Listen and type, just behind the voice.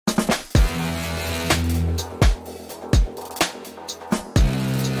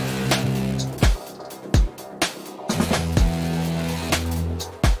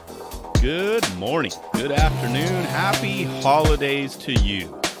morning, good afternoon, happy holidays to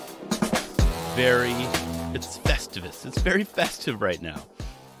you. It's Festivus. It's very festive right now.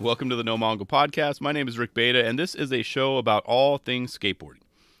 Welcome to the No Mongo Podcast. My name is Rick Beta, and this is a show about all things skateboarding.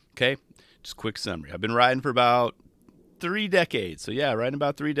 Okay, just quick summary. I've been riding for about 3 decades. So yeah, riding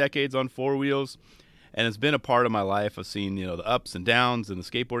about 3 decades on 4 wheels, and it's been a part of my life. I've seen, the ups and downs in the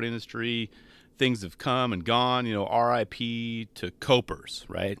skateboard industry. Things have come and gone, RIP to Copers,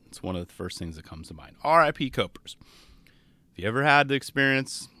 right? It's one of the first things that comes to mind. RIP Copers. If you ever had the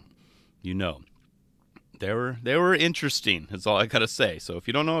experience, they were interesting. That's all I got to say. So if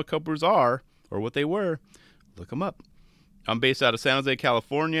you don't know what Copers are or what they were, look them up. I'm based out of San Jose,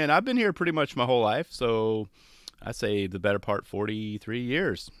 California, and I've been here pretty much my whole life. So I say the better part 43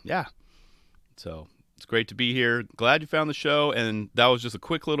 years. Yeah. So it's great to be here. Glad you found the show. And that was just a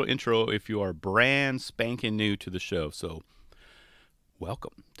quick little intro if you are brand spanking new to the show. So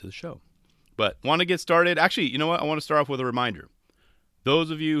welcome to the show. But want to get started? Actually, you know what? I want to start off with a reminder. Those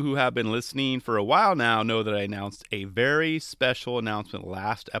of you who have been listening for a while now know that I announced a very special announcement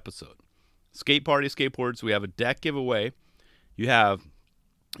last episode. SkateParty Skateboards, we have a deck giveaway. You have,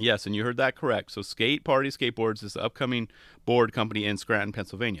 yes, and you heard that correct. So SkateParty Skateboards is the upcoming board company in Scranton,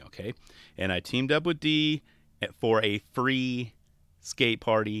 Pennsylvania, okay? And I teamed up with D for a free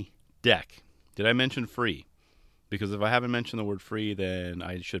SkateParty deck. Did I mention free? Because if I haven't mentioned the word free, then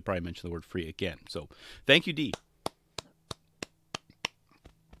I should probably mention the word free again. So thank you, D.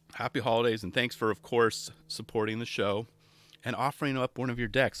 Happy holidays, and thanks for, of course, supporting the show and offering up one of your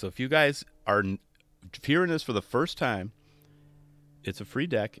decks. So if you guys are hearing this for the first time, it's a free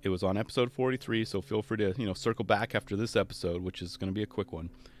deck. It was on episode 43, so feel free to, circle back after this episode, which is going to be a quick one,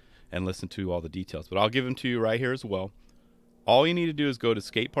 and listen to all the details. But I'll give them to you right here as well. All you need to do is go to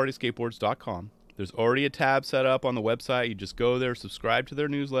SkatePartySkateboards.com. There's already a tab set up on the website. You just go there, subscribe to their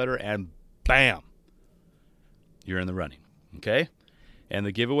newsletter, and bam, you're in the running, okay? And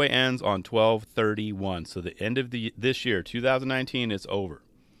the giveaway ends on 12/31. So the end of this year, 2019, is over.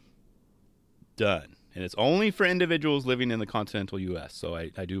 Done. And it's only for individuals living in the continental U.S. So I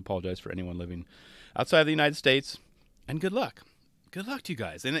do apologize for anyone living outside of the United States. And good luck. Good luck to you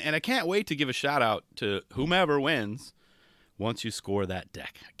guys. And I can't wait to give a shout out to whomever wins once you score that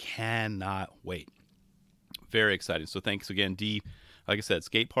deck. I cannot wait. Very exciting. So thanks again, D. Like I said,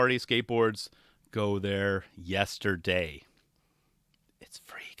 SkateParty Skateboards. Go there yesterday. It's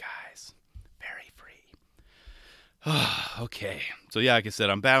free, guys. Very free. Okay. So, yeah, like I said,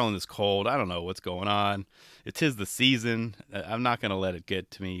 I'm battling this cold. I don't know what's going on. It is the season. I'm not going to let it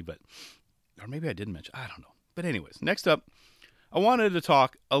get to me, or maybe I didn't mention. I don't know. But anyways, next up, I wanted to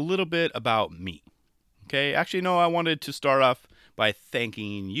talk a little bit about me. Okay. Actually, no, I wanted to start off by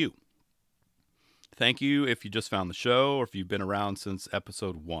thanking you. Thank you if you just found the show or if you've been around since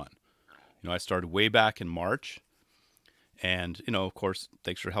episode 1. I started way back in March. And, of course,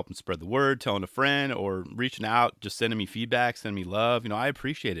 thanks for helping spread the word, telling a friend, or reaching out, just sending me feedback, sending me love. I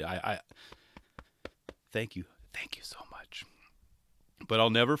appreciate it. I thank you. Thank you so much. But I'll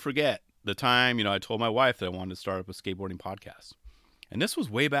never forget the time, I told my wife that I wanted to start up a skateboarding podcast. And this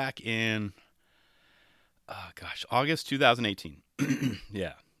was way back in, August 2018.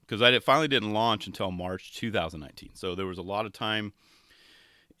 Yeah, because I finally didn't launch until March 2019. So there was a lot of time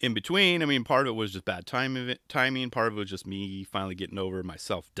in between. Part of it was just bad timing. Part of it was just me finally getting over my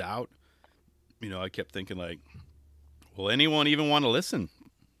self-doubt. I kept thinking will anyone even want to listen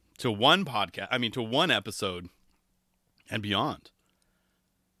to one podcast? To one episode and beyond.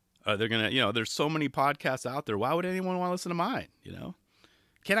 They're going to, there's so many podcasts out there. Why would anyone want to listen to mine?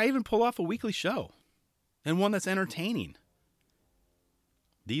 Can I even pull off a weekly show and one that's entertaining?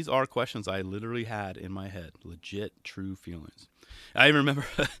 These are questions I literally had in my head. Legit, true feelings. I remember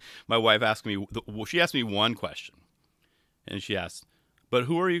my wife asked me, she asked me one question. And she asked, but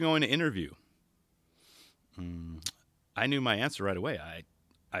who are you going to interview? I knew my answer right away.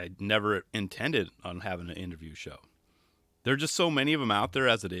 I never intended on having an interview show. There are just so many of them out there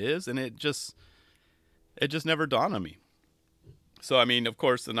as it is. And it just never dawned on me. So, of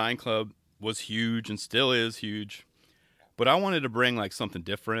course, the 9 Club was huge and still is huge. But I wanted to bring something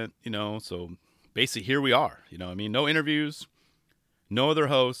different, so basically here we are, no interviews, no other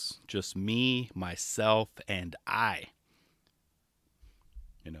hosts, just me, myself, and I.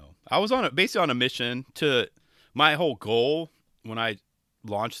 I was basically on a mission to, my whole goal when I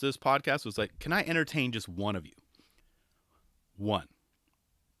launched this podcast was can I entertain just one of you? One.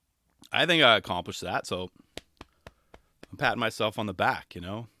 I think I accomplished that, so I'm patting myself on the back,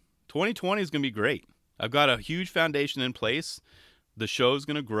 2020 is going to be great. I've got a huge foundation in place. The show's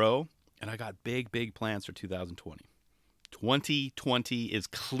going to grow, and I got big, big plans for 2020. 2020 is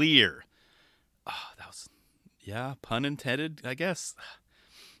clear. that was, yeah, pun intended, I guess.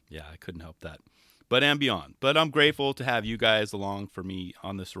 Yeah, I couldn't help that. But and beyond. But I'm grateful to have you guys along for me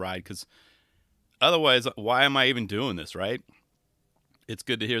on this ride, because otherwise, why am I even doing this, right? It's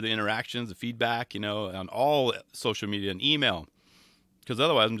good to hear the interactions, the feedback, on all social media and email, because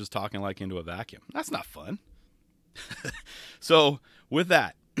otherwise I'm just talking like into a vacuum. That's not fun. So with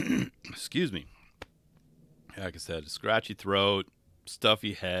that, excuse me. Like I said, scratchy throat,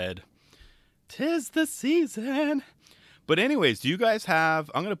 stuffy head. 'Tis the season. But anyways, do you guys have,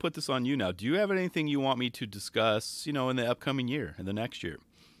 I'm going to put this on you now. Do you have anything you want me to discuss, in the upcoming year, in the next year?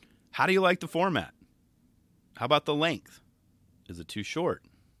 How do you like the format? How about the length? Is it too short?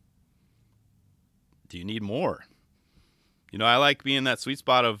 Do you need more? I like being in that sweet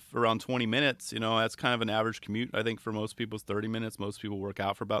spot of around 20 minutes. That's kind of an average commute. I think for most people it's 30 minutes. Most people work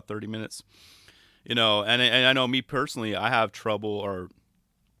out for about 30 minutes. And I know me personally, I have trouble, or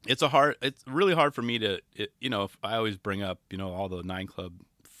it's really hard for me to, if I always bring up, all the 9 Club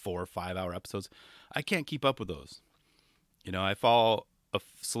 4 or 5 hour episodes, I can't keep up with those. I follow a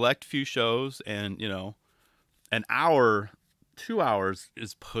select few shows, and, an hour, 2 hours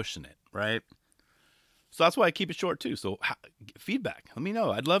is pushing it, right? So that's why I keep it short too. So feedback, let me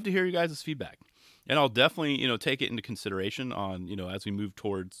know. I'd love to hear you guys' feedback, and I'll definitely, take it into consideration on, as we move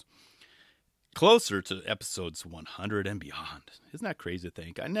towards closer to episodes 100 and beyond. Isn't that crazy to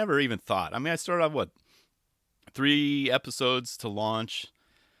think? I never even thought. I mean, I started off, 3 episodes to launch.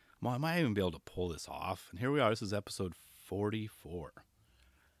 Well, I might even be able to pull this off. And here we are. This is episode 44.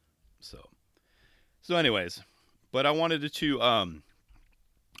 So anyways, but I wanted to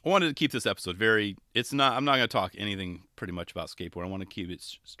keep this episode I'm not going to talk anything pretty much about skateboard. I want to keep it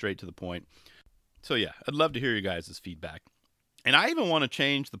straight to the point. So yeah, I'd love to hear you guys' feedback. And I even want to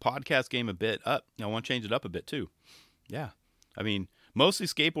change the podcast game a bit up. I want to change it up a bit too. Yeah. I mean, mostly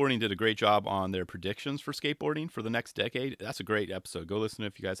Skateboarding did a great job on their predictions for skateboarding for the next decade. That's a great episode. Go listen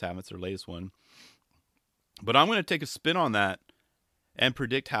if you guys haven't. It's their latest one. But I'm going to take a spin on that and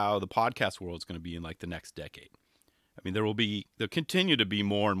predict how the podcast world is going to be in the next decade. I mean, there'll continue to be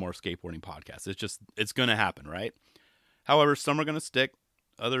more and more skateboarding podcasts. It's going to happen, right? However, some are going to stick.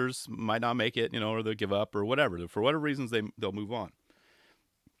 Others might not make it, or they'll give up or whatever. For whatever reasons, they'll move on.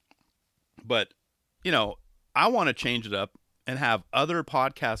 But, I want to change it up and have other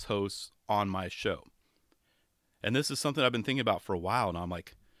podcast hosts on my show. And this is something I've been thinking about for a while. And I'm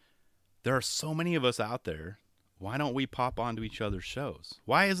like, there are so many of us out there. Why don't we pop onto each other's shows?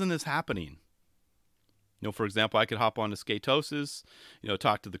 Why isn't this happening? For example, I could hop on to Skatosis,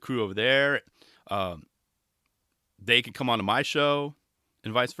 talk to the crew over there. They could come onto my show,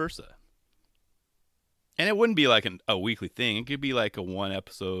 and vice versa. And it wouldn't be like a weekly thing. It could be like a 1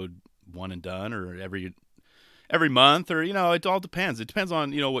 episode, one and done, or every month, or, it all depends. It depends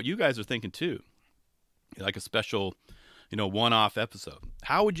on, what you guys are thinking too. Like a special, one-off episode.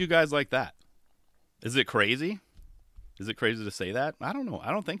 How would you guys like that? Is it crazy? Is it crazy to say that? I don't know. I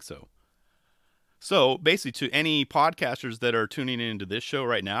don't think so. So basically, to any podcasters that are tuning into this show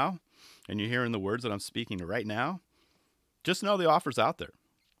right now, and you're hearing the words that I'm speaking to right now, just know the offer's out there.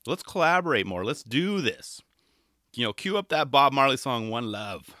 Let's collaborate more. Let's do this. Cue up that Bob Marley song, One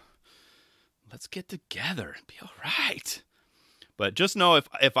Love. Let's get together and be all right. But just know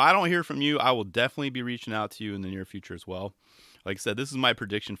if I don't hear from you, I will definitely be reaching out to you in the near future as well. Like I said, this is my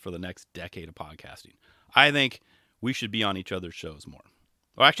prediction for the next decade of podcasting. I think we should be on each other's shows more.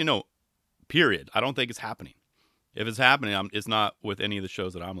 Well, actually, no, period. I don't think it's happening. If it's happening, it's not with any of the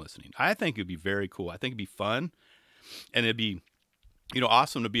shows that I'm listening. I think it'd be very cool. I think it'd be fun. And it'd be,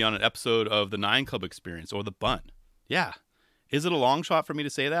 awesome to be on an episode of the 9 Club Experience or the Bun. Yeah. Is it a long shot for me to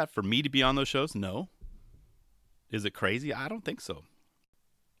say that? For me to be on those shows? No. Is it crazy? I don't think so.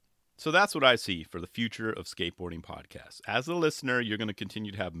 So that's what I see for the future of skateboarding podcasts. As a listener, you're going to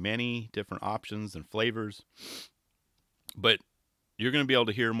continue to have many different options and flavors, but you're going to be able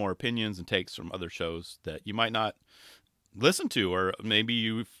to hear more opinions and takes from other shows that you might not listen to, or maybe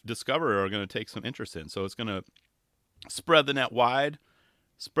you've discovered or are going to take some interest in. So it's going to spread the net wide,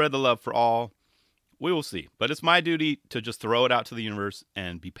 spread the love for all. We will see. But it's my duty to just throw it out to the universe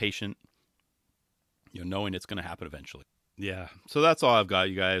and be patient, knowing it's going to happen eventually. Yeah. So that's all I've got,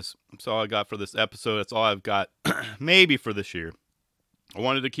 you guys. That's all I got for this episode. That's all I've got maybe for this year. I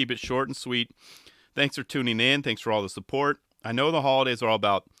wanted to keep it short and sweet. Thanks for tuning in. Thanks for all the support. I know the holidays are all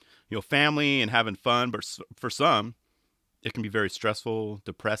about, family and having fun, but for some, it can be very stressful,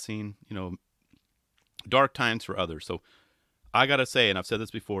 depressing, dark times for others. So I got to say, and I've said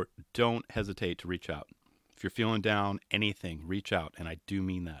this before, don't hesitate to reach out. If you're feeling down, anything, reach out. And I do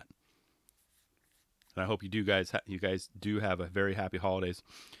mean that. And I hope you guys do have a very happy holidays.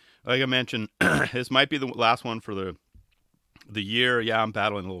 Like I mentioned, this might be the last one for the year. Yeah, I'm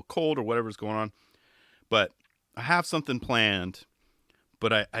battling a little cold or whatever's going on, but I have something planned,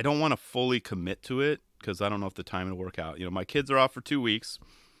 but I don't want to fully commit to it because I don't know if the time will work out. You know, my kids are off for 2 weeks.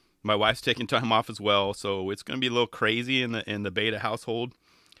 My wife's taking time off as well, so it's going to be a little crazy in the Beta household.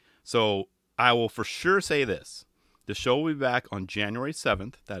 So I will for sure say this. The show will be back on January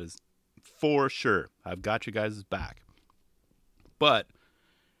 7th. That is for sure. I've got you guys' back. But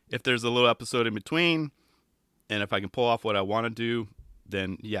if there's a little episode in between, and if I can pull off what I want to do,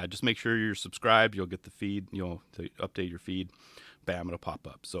 then yeah, just make sure you're subscribed. You'll get the feed. You'll update your feed. Bam, it'll pop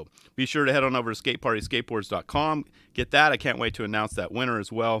up. So be sure to head on over to SkatePartySkateboards.com. Get that. I can't wait to announce that winner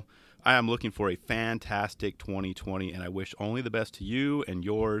as well. I am looking for a fantastic 2020, and I wish only the best to you and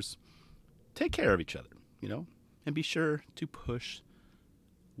yours. Take care of each other, you know, and be sure to push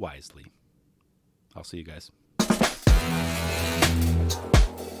wisely. I'll see you guys.